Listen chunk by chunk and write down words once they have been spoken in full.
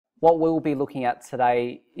What we'll be looking at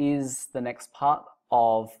today is the next part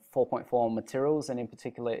of 4.4 materials, and in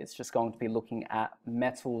particular it's just going to be looking at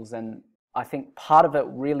metals, and I think part of it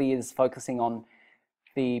really is focusing on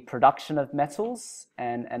the production of metals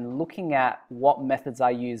and looking at what methods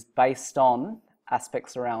are used based on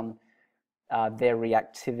aspects around their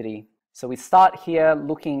reactivity. So we start here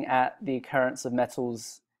looking at the occurrence of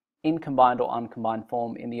metals in combined or uncombined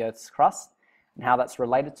form in the Earth's crust and how that's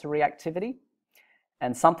related to reactivity.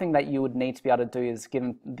 And something that you would need to be able to do is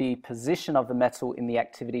given the position of the metal in the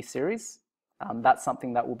activity series. That's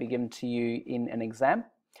something that will be given to you in an exam.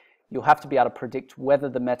 You'll have to be able to predict whether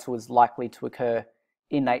the metal is likely to occur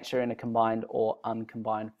in nature in a combined or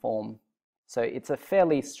uncombined form. So it's a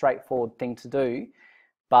fairly straightforward thing to do,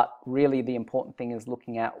 but really the important thing is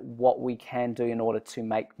looking at what we can do in order to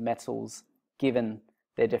make metals given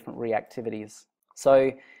their different reactivities.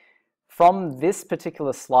 So from this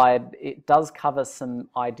particular slide, it does cover some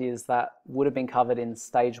ideas that would have been covered in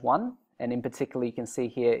stage 1, and in particular you can see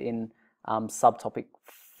here in subtopic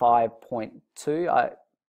 5.2, I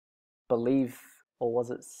believe, or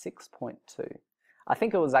was it 6.2? I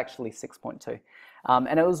think it was actually 6.2,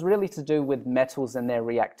 and it was really to do with metals and their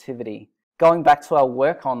reactivity. Going back to our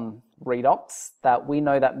work on redox, that we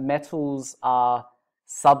know that metals are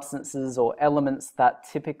substances or elements that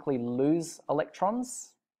typically lose electrons.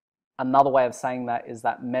 Another way of saying that is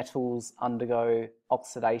that metals undergo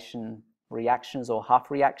oxidation reactions or half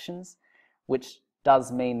reactions, which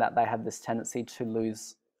does mean that they have this tendency to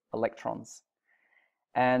lose electrons.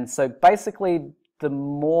 And so basically, the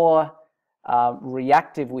more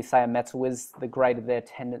reactive we say a metal is, the greater their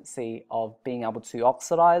tendency of being able to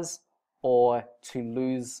oxidize or to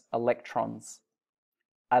lose electrons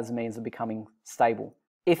as a means of becoming stable.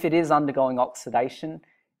 If it is undergoing oxidation,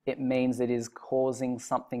 it means it is causing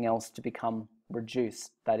something else to become reduced,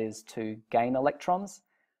 that is to gain electrons.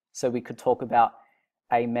 So we could talk about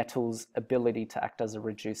a metal's ability to act as a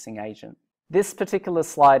reducing agent. This particular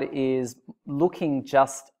slide is looking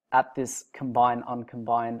just at this combined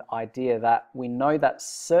uncombined idea, that we know that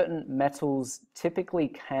certain metals typically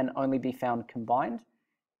can only be found combined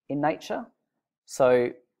in nature. So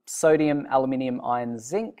sodium, aluminium, iron,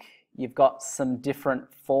 zinc, you've got some different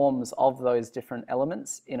forms of those different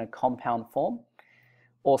elements in a compound form,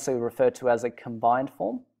 also referred to as a combined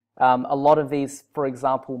form. A lot of these, for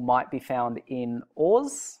example, might be found in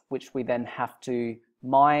ores, which we then have to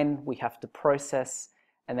mine, we have to process,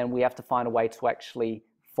 and then we have to find a way to actually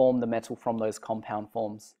form the metal from those compound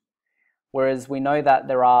forms. Whereas we know that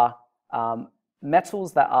there are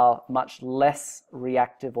metals that are much less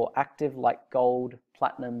reactive or active, like gold,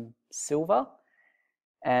 platinum, silver.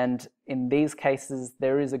 And in these cases,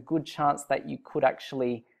 there is a good chance that you could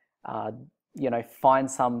actually,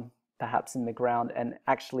 find some perhaps in the ground and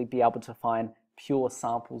actually be able to find pure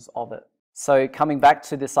samples of it. So coming back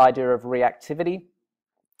to this idea of reactivity,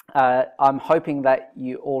 I'm hoping that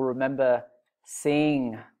you all remember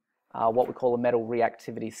seeing what we call a metal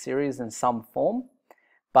reactivity series in some form,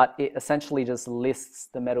 but it essentially just lists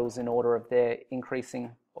the metals in order of their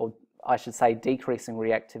increasing, or I should say decreasing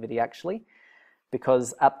reactivity actually.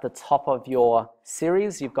 Because at the top of your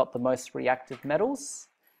series, you've got the most reactive metals,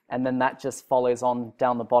 and then that just follows on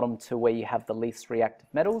down the bottom to where you have the least reactive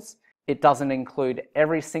metals. It doesn't include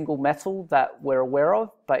every single metal that we're aware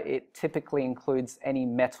of, but it typically includes any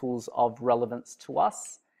metals of relevance to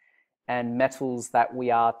us and metals that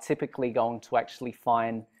we are typically going to actually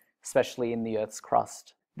find, especially in the Earth's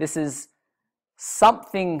crust. This is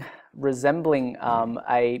something resembling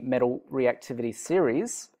a metal reactivity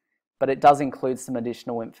series, but it does include some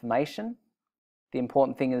additional information. The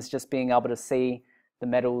important thing is just being able to see the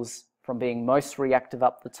metals from being most reactive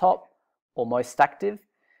up the top or most active,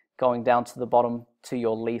 going down to the bottom to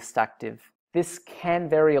your least active. This can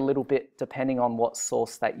vary a little bit depending on what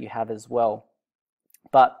source that you have as well.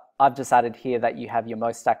 But I've just added here that you have your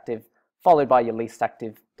most active followed by your least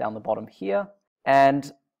active down the bottom here.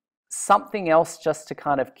 And something else just to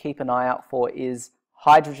kind of keep an eye out for is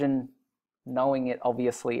hydrogen. Knowing it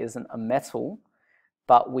obviously isn't a metal,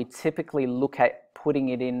 but we typically look at putting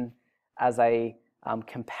it in as a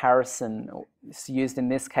comparison. It's used in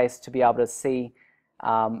this case to be able to see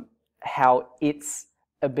how its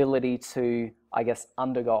ability to, I guess,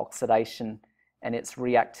 undergo oxidation and its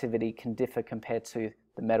reactivity can differ compared to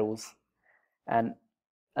the metals. And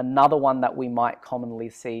another one that we might commonly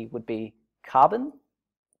see would be carbon,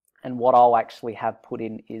 and what I'll actually have put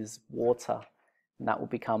in is water, and that will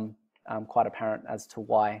become quite apparent as to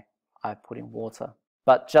why I put in water.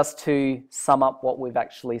 But just to sum up what we've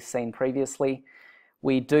actually seen previously,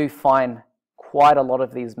 we do find quite a lot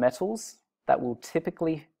of these metals that will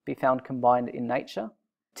typically be found combined in nature.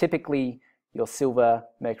 typically your silver,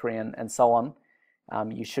 mercury, and so on,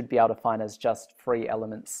 you should be able to find as just free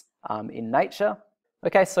elements in nature.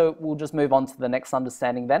 Okay, so we'll just move on to the next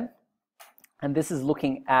understanding then. And this is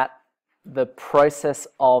looking at the process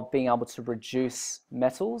of being able to reduce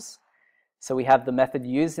metals. So we have the method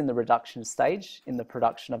used in the reduction stage in the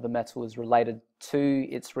production of a metal is related to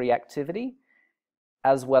its reactivity,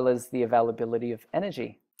 as well as the availability of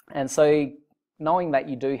energy. And so knowing that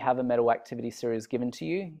you do have a metal activity series given to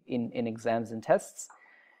you in exams and tests,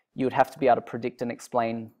 you would have to be able to predict and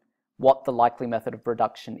explain what the likely method of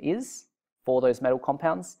reduction is for those metal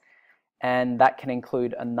compounds. And that can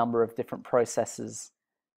include a number of different processes.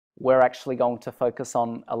 We're actually going to focus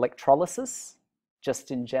on electrolysis,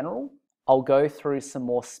 just in general. I'll go through some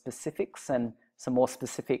more specifics and some more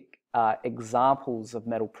specific examples of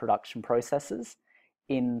metal production processes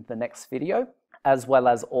in the next video, as well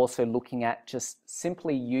as also looking at just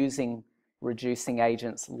simply using reducing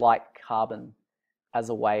agents like carbon as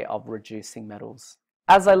a way of reducing metals.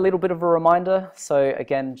 As a little bit of a reminder, so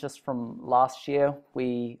again, just from last year,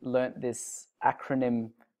 we learnt this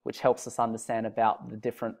acronym which helps us understand about the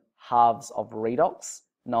different halves of redox,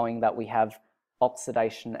 knowing that we have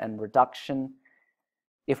oxidation and reduction.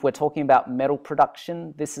 If we're talking about metal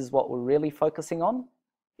production, this is what we're really focusing on,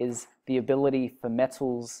 is the ability for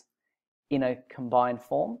metals in a combined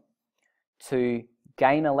form to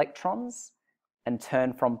gain electrons and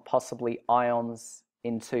turn from possibly ions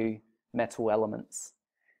into metal elements.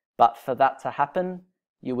 But for that to happen,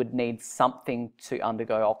 you would need something to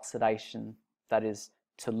undergo oxidation, that is,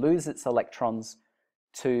 to lose its electrons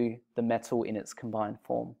to the metal in its combined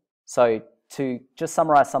form. So to just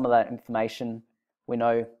summarize some of that information, we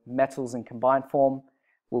know metals in combined form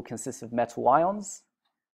will consist of metal ions.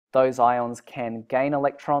 Those ions can gain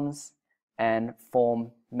electrons and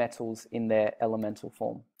form metals in their elemental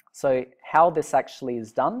form. So how this actually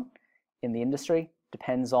is done in the industry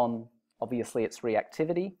depends on, obviously, its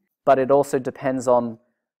reactivity, but it also depends on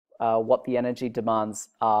what the energy demands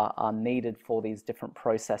are needed for these different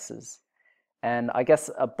processes. And I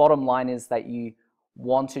guess a bottom line is that you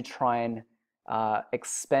want to try and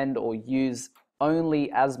expend or use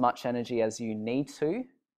only as much energy as you need to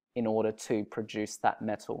in order to produce that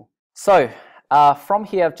metal. So from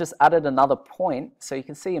here, I've just added another point. So you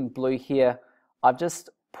can see in blue here, I've just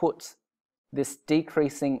put this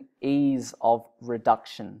decreasing ease of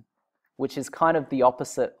reduction, which is kind of the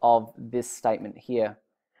opposite of this statement here,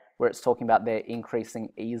 where it's talking about their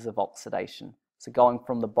increasing ease of oxidation. So going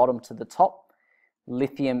from the bottom to the top,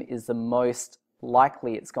 lithium is the most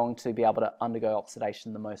likely it's going to be able to undergo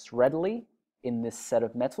oxidation the most readily in this set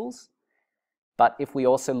of metals. But if we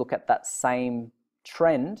also look at that same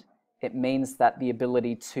trend, it means that the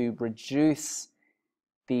ability to reduce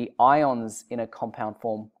the ions in a compound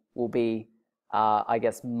form will be, I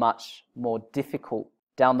guess, much more difficult.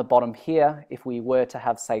 Down the bottom here, if we were to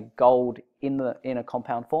have, say, gold in a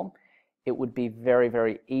compound form, it would be very,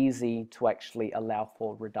 very easy to actually allow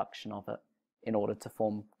for reduction of it in order to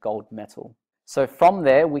form gold metal. So from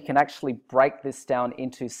there, we can actually break this down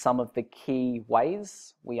into some of the key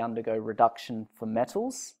ways we undergo reduction for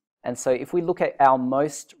metals. And so if we look at our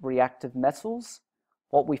most reactive metals,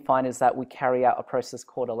 what we find is that we carry out a process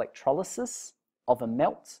called electrolysis of a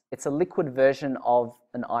melt. It's a liquid version of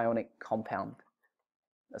an ionic compound,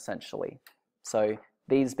 essentially. So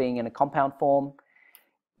these being in a compound form,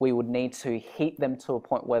 we would need to heat them to a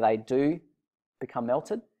point where they do become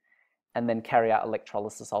melted and then carry out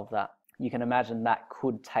electrolysis of that. You can imagine that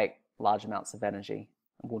could take large amounts of energy,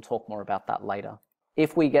 and we'll talk more about that later.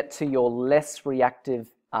 If we get to your less reactive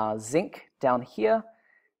zinc down here,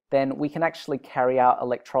 then we can actually carry out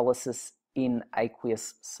electrolysis in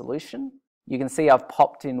aqueous solution. You can see I've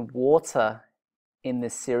popped in water in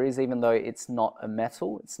this series, even though it's not a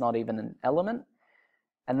metal, it's not even an element.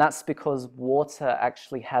 And that's because water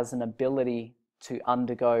actually has an ability to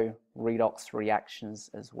undergo redox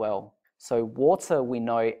reactions as well. So water, we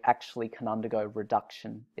know, actually can undergo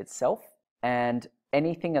reduction itself, and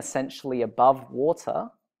anything essentially above water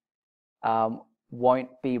won't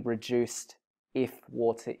be reduced if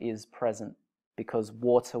water is present, because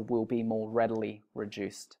water will be more readily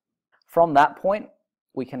reduced. From that point,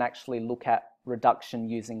 we can actually look at reduction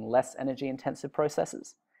using less energy intensive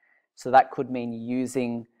processes. So that could mean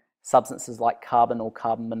using substances like carbon or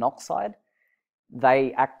carbon monoxide.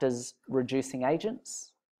 They act as reducing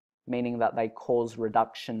agents, meaning that they cause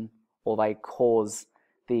reduction or they cause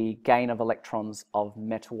the gain of electrons of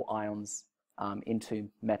metal ions into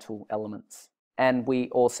metal elements. And we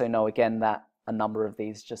also know again that a number of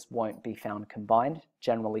these just won't be found combined,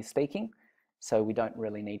 generally speaking, so we don't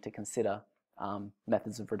really need to consider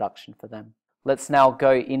methods of reduction for them. Let's now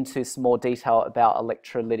go into some more detail about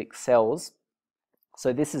electrolytic cells.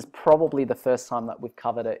 So this is probably the first time that we've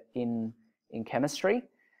covered it in chemistry.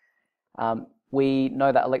 We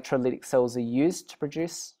know that electrolytic cells are used to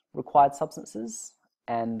produce required substances,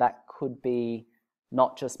 and that could be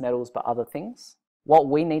not just metals but other things. What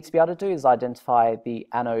we need to be able to do is identify the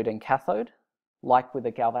anode and cathode, like with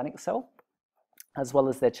a galvanic cell, as well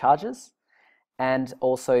as their charges, and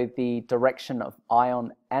also the direction of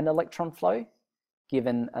ion and electron flow,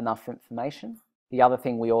 given enough information. The other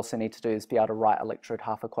thing we also need to do is be able to write electrode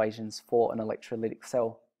half equations for an electrolytic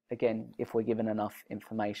cell, again, if we're given enough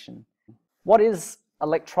information. What is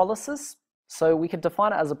electrolysis? So we could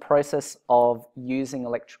define it as a process of using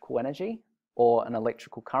electrical energy or an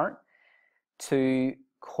electrical current to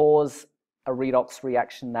cause a redox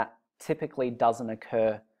reaction that typically doesn't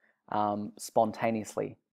occur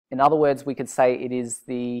spontaneously. In other words, we could say it is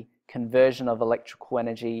the conversion of electrical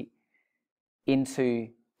energy into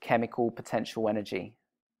chemical potential energy,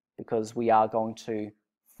 because we are going to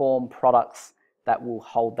form products that will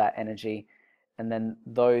hold that energy, and then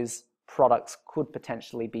those products could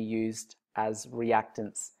potentially be used as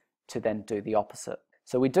reactants to then do the opposite.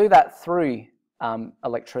 So we do that through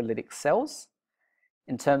electrolytic cells.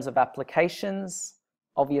 In terms of applications,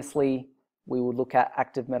 obviously we will look at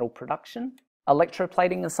active metal production.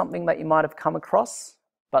 Electroplating is something that you might have come across,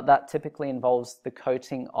 but that typically involves the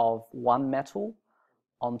coating of one metal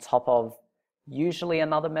on top of usually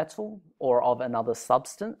another metal or of another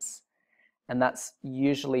substance, and that's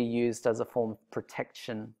usually used as a form of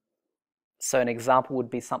protection. So an example would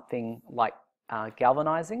be something like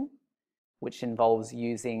galvanizing, which involves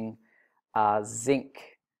using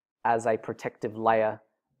zinc as a protective layer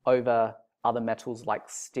over other metals like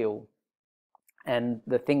steel. And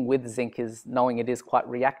the thing with zinc is, knowing it is quite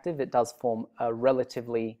reactive, it does form a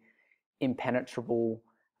relatively impenetrable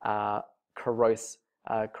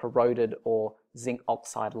corroded or zinc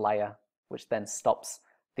oxide layer, which then stops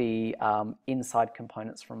the inside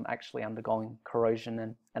components from actually undergoing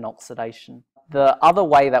corrosion and oxidation. The other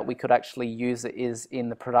way that we could actually use it is in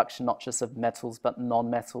the production not just of metals but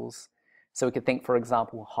non-metals. So we could think, for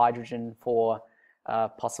example, hydrogen for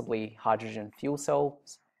possibly hydrogen fuel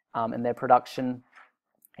cells and their production.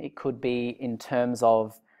 It could be in terms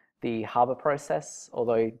of the Haber process,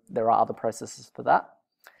 although there are other processes for that.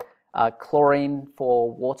 Chlorine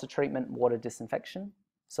for water treatment, water disinfection.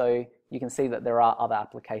 So you can see that there are other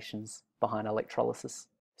applications behind electrolysis.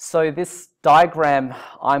 So this diagram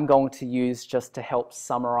I'm going to use just to help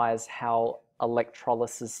summarize how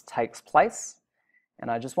electrolysis takes place. And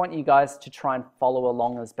I just want you guys to try and follow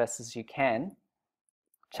along as best as you can.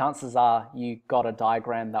 Chances are you got a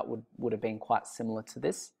diagram that would have been quite similar to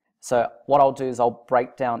this. So what I'll do is I'll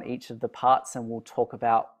break down each of the parts and we'll talk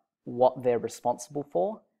about what they're responsible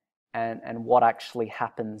for and what actually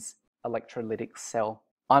happens electrolytic cell.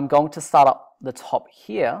 I'm going to start up the top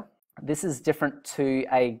here. This is different to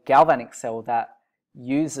a galvanic cell that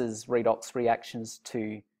uses redox reactions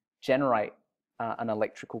to generate an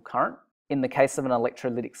electrical current. In the case of an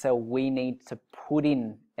electrolytic cell, we need to put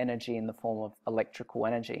in energy in the form of electrical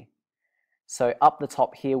energy. So up the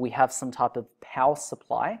top here, we have some type of power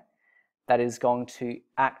supply that is going to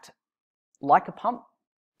act like a pump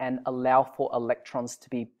and allow for electrons to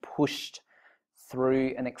be pushed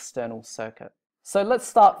through an external circuit. So let's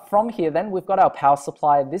start from here then. We've got our power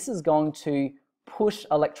supply. This is going to push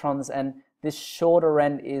electrons, and this shorter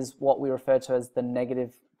end is what we refer to as the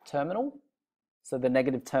negative terminal. So the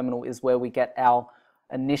negative terminal is where we get our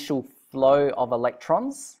initial flow of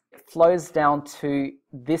electrons. It flows down to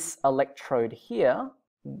this electrode here.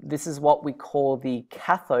 This is what we call the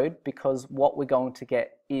cathode, because what we're going to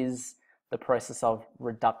get is the process of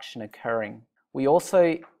reduction occurring. We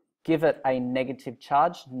also give it a negative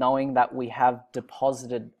charge, knowing that we have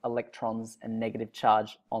deposited electrons and negative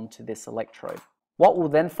charge onto this electrode. What we'll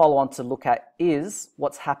then follow on to look at is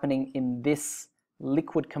what's happening in this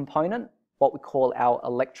liquid component, what we call our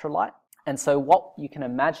electrolyte. And so what you can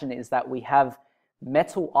imagine is that we have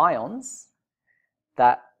metal ions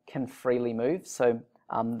that can freely move, so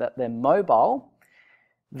that they're mobile.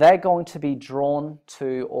 They're going to be drawn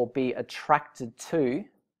to or be attracted to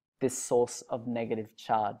this source of negative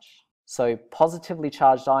charge. So positively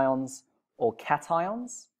charged ions or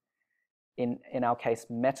cations, in our case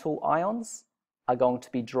metal ions, are going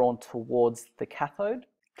to be drawn towards the cathode,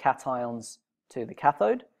 cations to the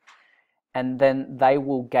cathode, and then they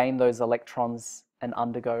will gain those electrons and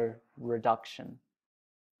undergo reduction.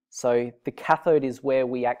 So the cathode is where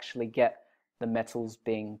we actually get the metals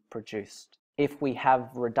being produced. If we have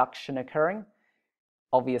reduction occurring,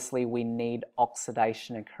 obviously we need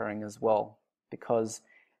oxidation occurring as well, because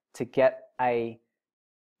to get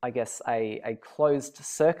I guess, a closed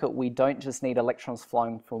circuit, we don't just need electrons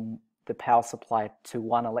flowing from the power supply to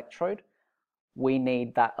one electrode. We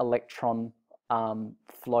need that electron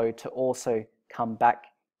flow to also come back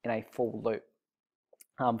in a full loop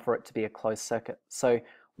for it to be a closed circuit. So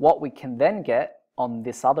what we can then get on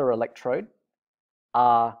this other electrode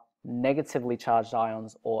are negatively charged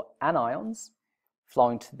ions, or anions,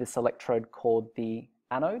 flowing to this electrode called the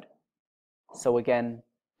anode. So again,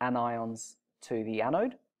 anions to the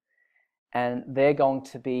anode, and they're going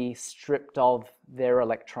to be stripped of their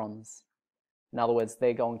electrons. In other words,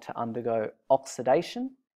 they're going to undergo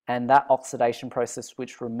oxidation, and that oxidation process,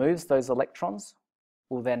 which removes those electrons,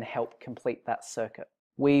 will then help complete that circuit.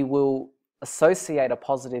 We will associate a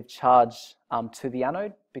positive charge to the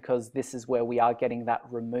anode, because this is where we are getting that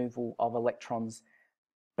removal of electrons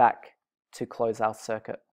back to close our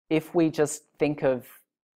circuit. If we just think of,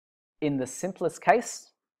 in the simplest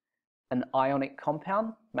case, an ionic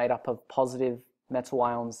compound made up of positive metal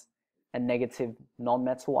ions and negative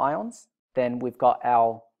non-metal ions, then we've got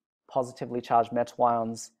our positively charged metal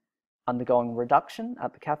ions undergoing reduction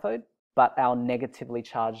at the cathode, but our negatively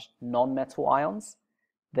charged non-metal ions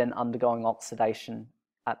then undergoing oxidation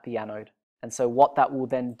at the anode. And so what that will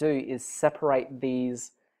then do is separate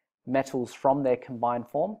these metals from their combined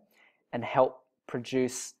form and help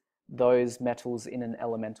produce those metals in an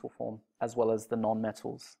elemental form, as well as the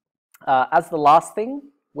non-metals. As the last thing,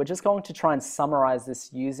 we're just going to try and summarize this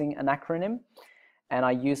using an acronym, and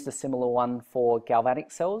I used a similar one for galvanic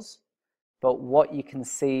cells, but what you can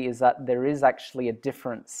see is that there is actually a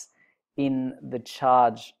difference in the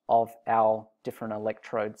charge of our different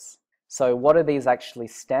electrodes. So what do these actually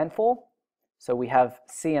stand for? So we have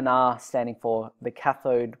C and R standing for the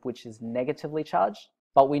cathode, which is negatively charged,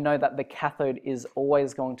 but we know that the cathode is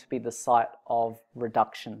always going to be the site of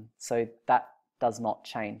reduction, so that does not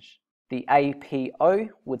change. The APO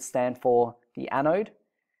would stand for the anode,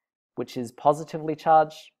 which is positively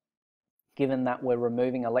charged, given that we're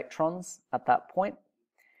removing electrons at that point,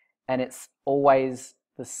 and it's always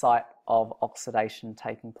the site of oxidation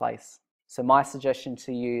taking place. So my suggestion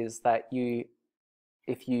to you is that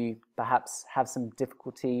if you perhaps have some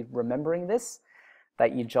difficulty remembering this,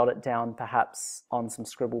 that you jot it down perhaps on some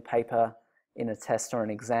scribble paper in a test or an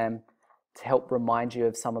exam to help remind you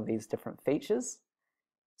of some of these different features,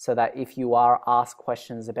 so that if you are asked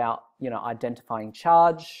questions about, identifying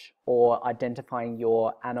charge or identifying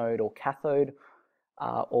your anode or cathode,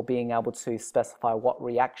 or being able to specify what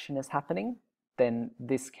reaction is happening, then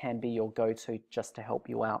this can be your go-to just to help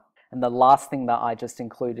you out. And the last thing that I just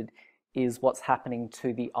included is what's happening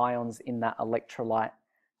to the ions in that electrolyte.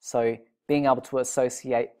 So being able to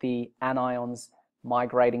associate the anions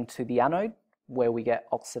migrating to the anode, where we get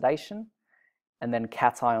oxidation, and then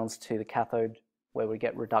cations to the cathode, where we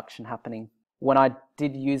get reduction happening. When I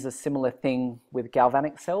did use a similar thing with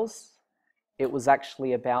galvanic cells, it was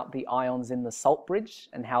actually about the ions in the salt bridge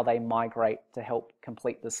and how they migrate to help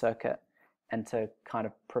complete the circuit and to kind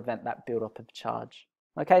of prevent that buildup of charge.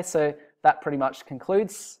 Okay, so that pretty much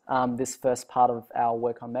concludes this first part of our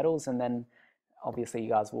work on metals, and then obviously you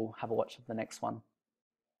guys will have a watch of the next one.